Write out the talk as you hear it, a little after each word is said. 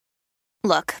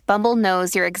Look, Bumble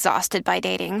knows you're exhausted by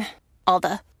dating. All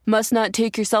the, must not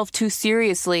take yourself too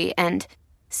seriously, and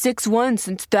 6'1"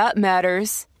 since that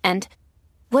matters. And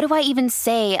what do I even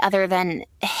say other than,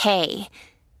 hey?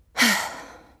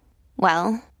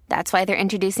 Well, that's why they're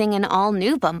introducing an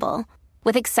all-new Bumble,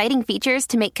 with exciting features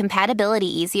to make compatibility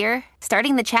easier,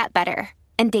 starting the chat better,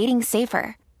 and dating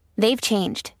safer. They've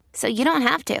changed, so you don't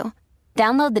have to.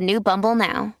 Download the new Bumble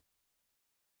now.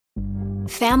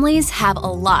 Families have a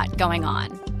lot going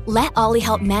on. Let Ollie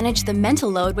help manage the mental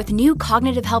load with new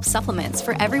cognitive help supplements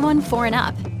for everyone 4 and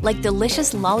up, like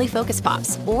delicious Lolly Focus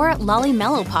Pops or Lolly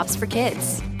Mellow Pops for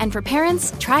kids. And for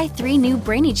parents, try 3 new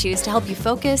Brainy Chews to help you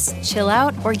focus, chill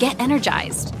out, or get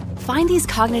energized. Find these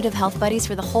cognitive health buddies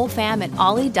for the whole fam at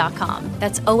ollie.com.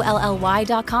 That's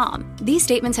OLLY.com. These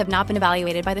statements have not been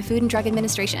evaluated by the Food and Drug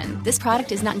Administration. This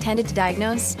product is not intended to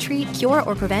diagnose, treat, cure,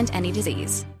 or prevent any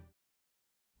disease.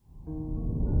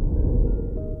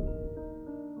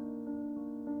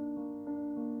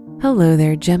 Hello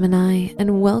there, Gemini,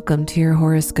 and welcome to your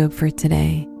horoscope for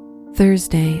today,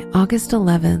 Thursday, August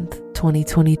 11th,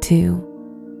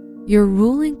 2022. Your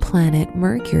ruling planet,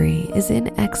 Mercury, is in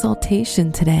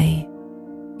exaltation today.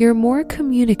 You're more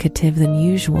communicative than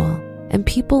usual, and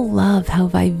people love how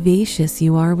vivacious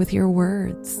you are with your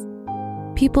words.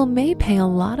 People may pay a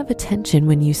lot of attention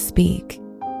when you speak.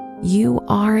 You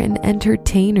are an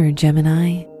entertainer,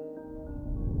 Gemini.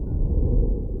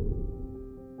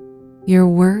 Your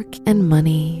work and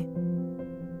money.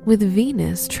 With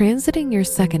Venus transiting your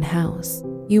second house,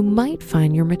 you might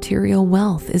find your material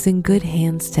wealth is in good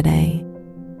hands today.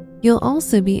 You'll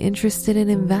also be interested in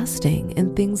investing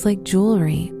in things like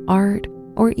jewelry, art,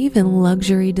 or even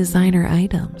luxury designer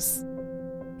items.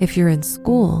 If you're in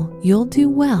school, you'll do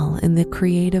well in the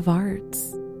creative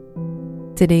arts.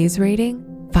 Today's rating,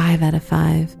 5 out of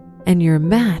 5, and your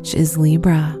match is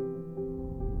Libra.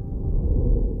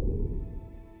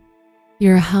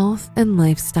 Your health and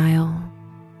lifestyle.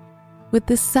 With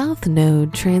the South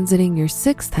Node transiting your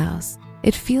 6th house,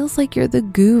 it feels like you're the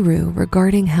guru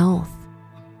regarding health.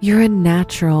 You're a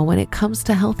natural when it comes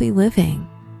to healthy living.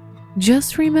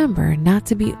 Just remember not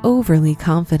to be overly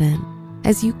confident,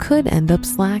 as you could end up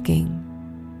slacking.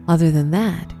 Other than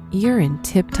that, you're in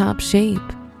tip-top shape.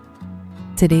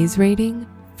 Today's rating,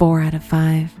 4 out of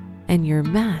 5, and your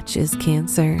match is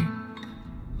Cancer.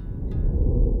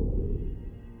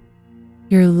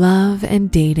 Your love and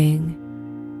dating.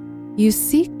 You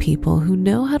seek people who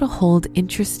know how to hold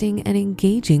interesting and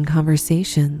engaging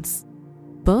conversations.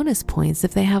 Bonus points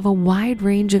if they have a wide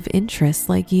range of interests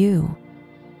like you.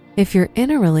 If you're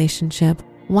in a relationship,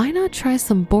 why not try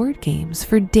some board games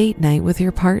for date night with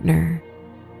your partner?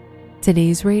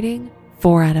 Today's rating,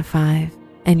 4 out of 5,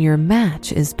 and your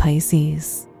match is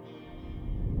Pisces.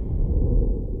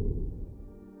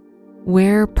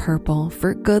 Wear purple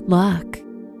for good luck.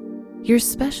 Your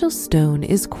special stone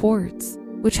is quartz,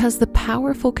 which has the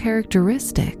powerful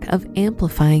characteristic of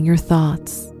amplifying your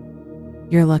thoughts.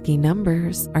 Your lucky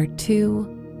numbers are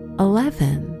 2,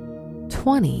 11,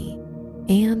 20,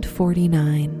 and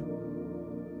 49.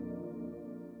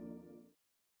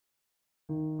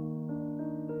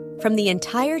 From the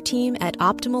entire team at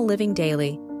Optimal Living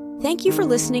Daily, thank you for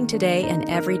listening today and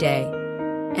every day.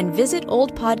 And visit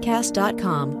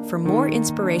oldpodcast.com for more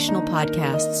inspirational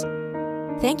podcasts.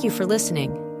 Thank you for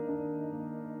listening.